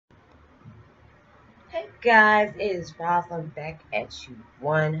Hey guys, it is Rosalind back at you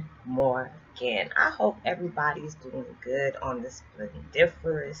one more again. I hope everybody's doing good on this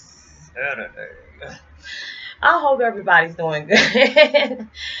splendiferous Saturday. I hope everybody's doing good.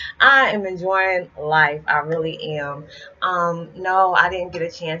 I am enjoying life. I really am. No, I didn't get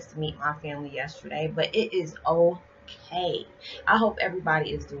a chance to meet my family yesterday, but it is okay. I hope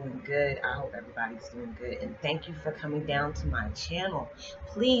everybody is doing good. I hope everybody's doing good. And thank you for coming down to my channel.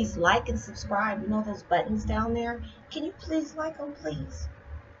 Please like and subscribe. You know those buttons down there? Can you please like them, please?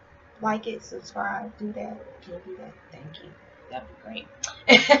 Like it, subscribe, do that. Can you do that? Thank you. That'd be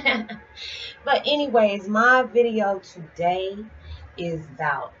great. But anyways, my video today is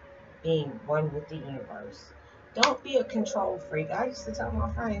about being one with the universe. Don't be a control freak. I used to tell my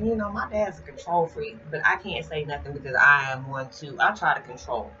friend, my dad's a control freak, but I can't say nothing because I am one too. I try to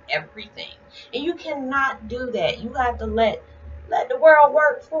control everything. And you cannot do that. You have to let the world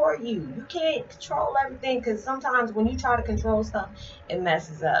work for you. You can't control everything because sometimes when you try to control stuff, it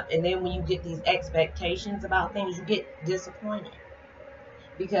messes up. And then when you get these expectations about things, you get disappointed.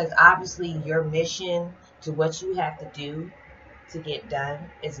 Because obviously your mission to what you have to do to get done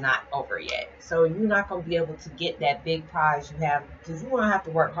is not over yet. So you're not going to be able to get that big prize you have because you're going to have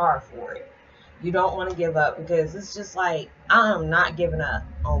to work hard for it. You don't want to give up because it's just like, I am not giving up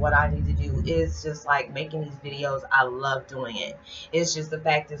on what I need to do. It's just like making these videos. I love doing it. It's just the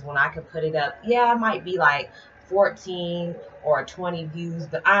fact is when I can put it up, yeah, I might be like 14 or 20 views,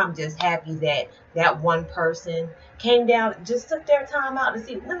 but I'm just happy that that one person came down, just took their time out to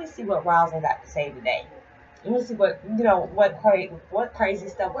see, let me see what Rosalind got to say today. Let me see what, what crazy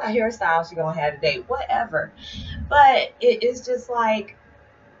stuff, what hairstyle she gonna have today, whatever. But it's just like,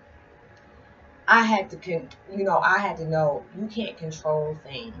 I had to know you can't control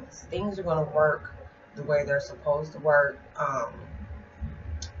things. Things are going to work the way they're supposed to work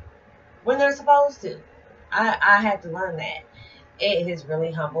when they're supposed to. I had to learn that. It has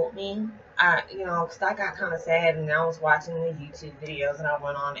really humbled me. Because I got kind of sad and I was watching the YouTube videos and I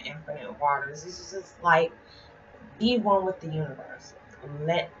went on the infinite waters. It's just like, be one with the universe.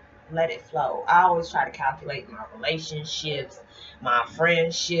 Let it flow. I always try to calculate my relationships, my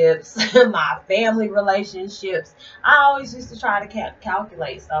friendships, my family relationships. I always used to try to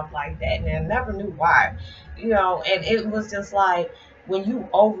calculate stuff like that, and I never knew why. And it was just like, when you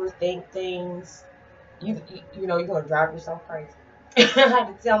overthink things, you're going to drive yourself crazy. I had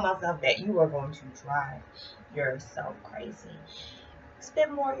to tell myself that you are going to drive yourself crazy.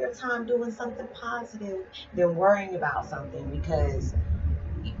 Spend more of your time doing something positive than worrying about something, because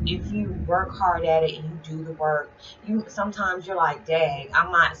if you work hard at it and you do the work, sometimes you're like, dang,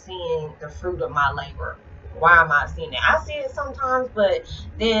 I'm not seeing the fruit of my labor. Why am I seeing it? I see it sometimes, but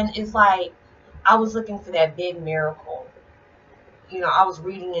then it's like I was looking for that big miracle. I was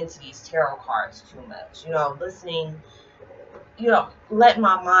reading into these tarot cards too much, listening, letting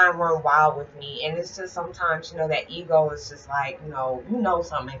my mind run wild with me. And it's just sometimes, that ego is just like,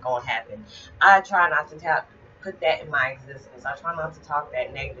 something ain't gonna happen. I try not to put that in my existence. I try not to talk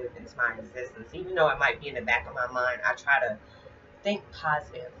that negative into my existence. Even though it might be in the back of my mind, I try to think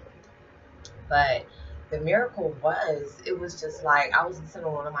positive. But the miracle it was just like, I was listening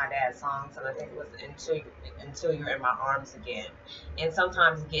to one of my dad's songs, and I think it was Until You're in My Arms Again. And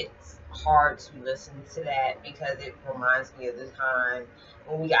sometimes it gets hard to listen to that because it reminds me of the time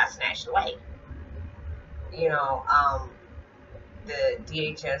when we got snatched away. The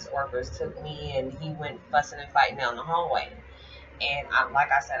DHS workers took me, and he went fussing and fighting down the hallway. And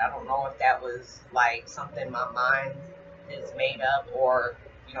like I said, I don't know if that was like something my mind is made up, or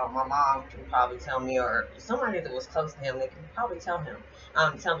my mom can probably tell me, or somebody that was close to him, they can probably tell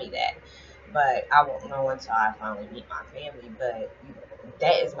me that. But I won't know until I finally meet my family. But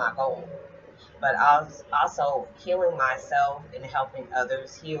that is my goal. But also healing myself and helping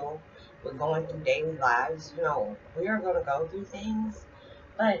others heal. We're going through daily lives. We are going to go through things,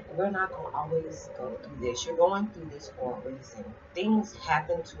 but we're not going to always go through this. You're going through this for a reason. Things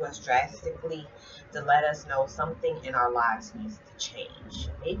happen to us drastically to let us know something in our lives needs to change.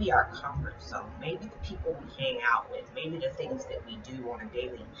 Maybe our comfort zone, maybe the people we hang out with, maybe the things that we do on a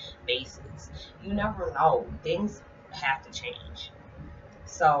daily basis. You never know. Things have to change.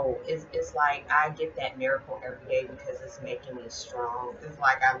 So it's like I get that miracle every day because it's making me strong. It's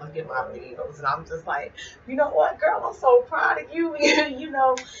like I look at my videos and I'm just like, you know what, girl, I'm so proud of you.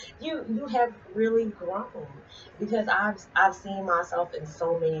 You have really grown, because I've seen myself in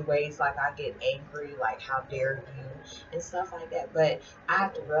so many ways. Like I get angry, like how dare you and stuff like that. But I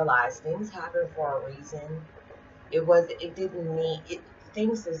have to realize things happen for a reason. It didn't mean it.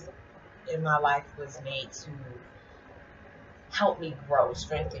 Things in my life was made to help me grow,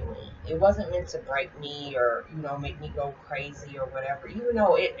 strengthen me. It wasn't meant to break me or, you know, make me go crazy or whatever, even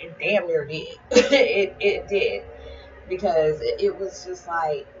though it damn near did. It did. Because it was just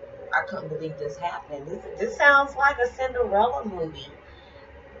like, I couldn't believe this happened. This sounds like a Cinderella movie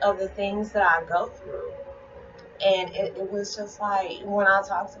of the things that I go through. And it was just like, when I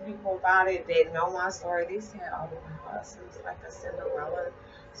talk to people about it that know my story, they said, oh my gosh, it was like a Cinderella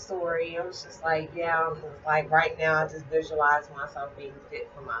story. It was just like, yeah, I'm just like, right now I just visualize myself being fit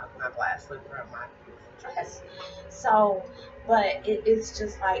for my glass slipper and my beautiful dress. So, but it's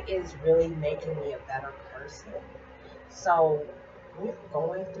just like, it's really making me a better person. So when you're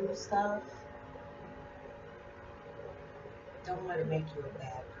going through stuff, don't let it make you a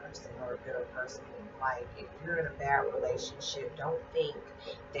bad person or a bitter person. Like, if you're in a bad relationship, don't think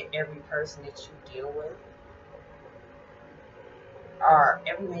that every person that you deal with, or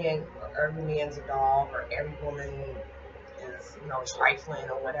every man's a dog, or every woman is, you know, trifling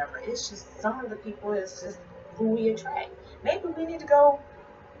or whatever. It's just some of the people is just who we attract. Maybe we need to go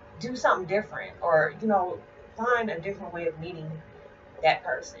do something different, or, you know, find a different way of meeting that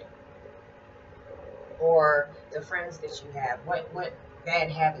person. Or the friends that you have. What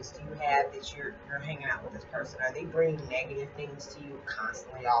bad habits do you have that you're hanging out with this person? Are they bringing negative things to you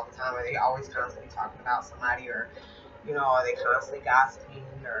constantly, all the time? Are they always constantly talking about somebody? Or, you know, are they constantly gossiping?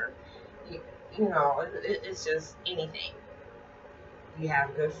 Or, you know, it's just anything. You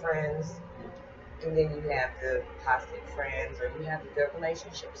have good friends, and then you have the toxic friends, or you have the good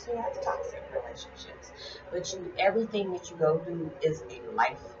relationships, and you have the toxic relationships. But everything that you go through is a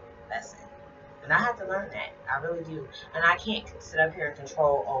life lesson. And I have to learn that. I really do. And I can't sit up here and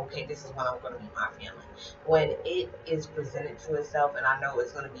control, oh, okay, this is when I'm going to meet my family. When it is presented to itself, and I know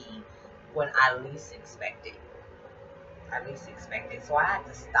it's going to be when I least expect it. I least expect it. So I have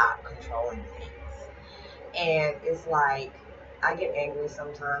to stop controlling things. And it's like, I get angry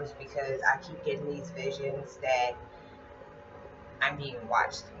sometimes because I keep getting these visions that I'm being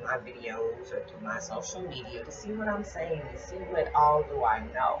watched through my videos or through my social media to see what I'm saying, to see what all do I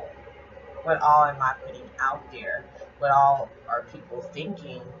know. What all am I putting out there? What all are people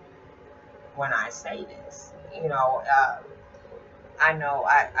thinking when I say this? You know, I know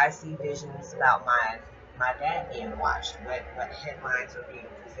I see visions about my dad being watched. What headlines are being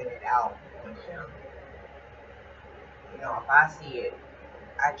presented out on him. You know, if I see it,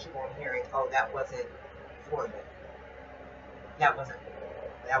 I keep on hearing, oh, that wasn't for you. That wasn't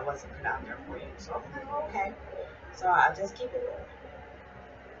put out there for you. So I'm like, okay. So I just keep it moving.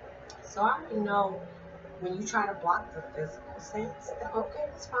 So I already know when you try to block the physical sense, okay,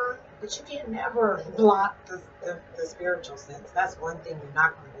 that's fine. But you can never block the spiritual sense. That's one thing you're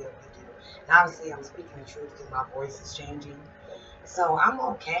not going to be able to do. And obviously, I'm speaking the truth because my voice is changing. So I'm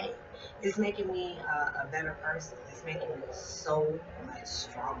okay. It's making me a better person. It's making me so much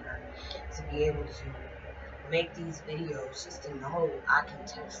stronger to be able to make these videos just to know I can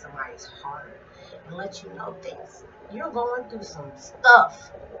touch somebody's heart and let you know things. You're going through some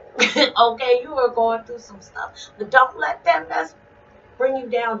stuff. Okay, you are going through some stuff. But don't let that mess bring you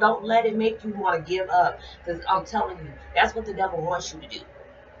down. Don't let it make you want to give up. Because I'm telling you, that's what the devil wants you to do.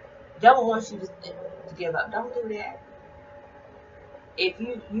 The devil wants you to give up. Don't do that. If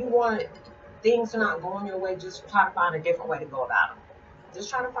you want things are not going your way, just try to find a different way to go about them. Just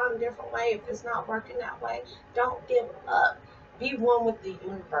try to find a different way. If it's not working that way, don't give up. Be one with the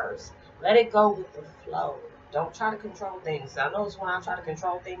universe. Let it go with the flow. Don't try to control things. I notice when I try to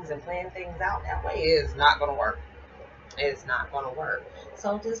control things and plan things out that way, it's not going to work. It's not going to work.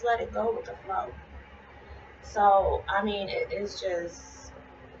 So just let it go with the flow. So, I mean, it's just,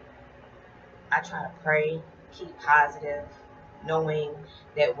 I try to pray, keep positive, knowing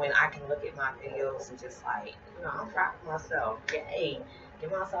that when I can look at my videos and just like, you know, I'm proud of myself. Yay.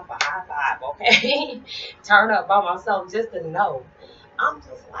 Give myself a high five, okay? Turn up by myself just to know. I'm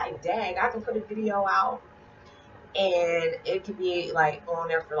just like, dang, I can put a video out and it could be like on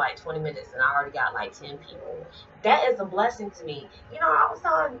there for like 20 minutes and I already got like 10 people. That is a blessing to me. You know, I was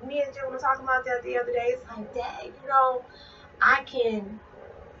telling, me and Jim were talking about that the other day. It's like, dang, you know, I can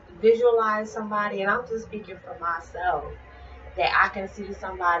visualize somebody, and I'm just speaking for myself, that I can see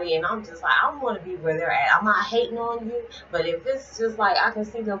somebody and I'm just like, I want to be where they're at. I'm not hating on you, but if it's just like I can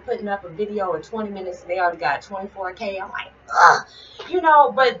see them putting up a video in 20 minutes and they already got 24K, I'm like, ugh. You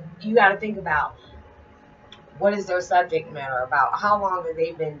know, but you got to think about what is their subject matter about, how long have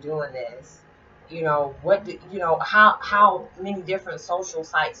they been doing this, You know, what do, you know, how many different social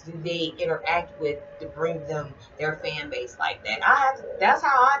sites do they interact with to bring them their fan base like that? That's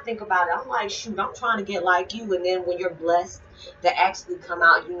how I think about it. I'm like, shoot, I'm trying to get like you, and then when you're blessed to actually come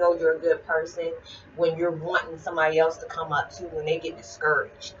out, you know you're a good person. When you're wanting somebody else to come up too, when they get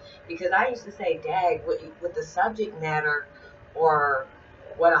discouraged, because I used to say, Dad, with the subject matter or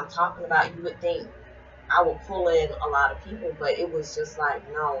what I'm talking about, you would think I would pull in a lot of people, but it was just like,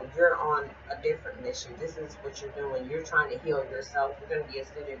 no, you're on a different mission. This is what you're doing. You're trying to heal yourself. You're going to be a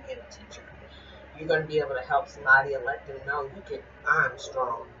student and a teacher. You're going to be able to help somebody and let them know you can. I'm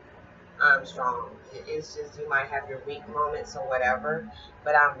strong. I'm strong. It's just you might have your weak moments or whatever,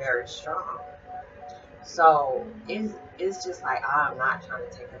 but I'm very strong. So it's just like I'm not trying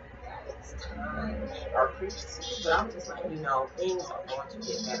to take up guys' time or preach to you, but I'm just letting you know things are going to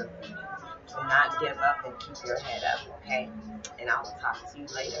get better for you. Do not give up and keep your head up, okay? And I will talk to you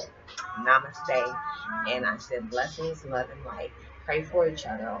later. Namaste. And I said blessings, love, and light. Pray for each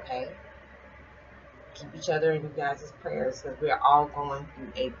other, okay? Keep each other in you guys' prayers because we're all going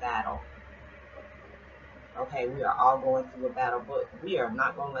through a battle. Okay, we are all going through a battle, but we are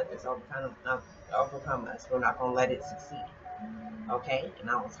not going to let this overcome us. We're not going to let it succeed. Okay? And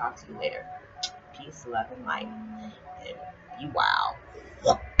I will talk to you later. Peace, love, and light. And be wild.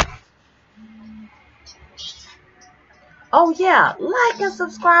 Oh, yeah. Like and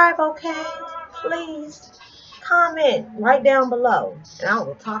subscribe, okay? Please. Comment right down below. And I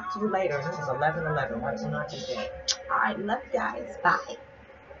will talk to you later. This is 11:11 right when I do that. All right. Love you guys. Bye.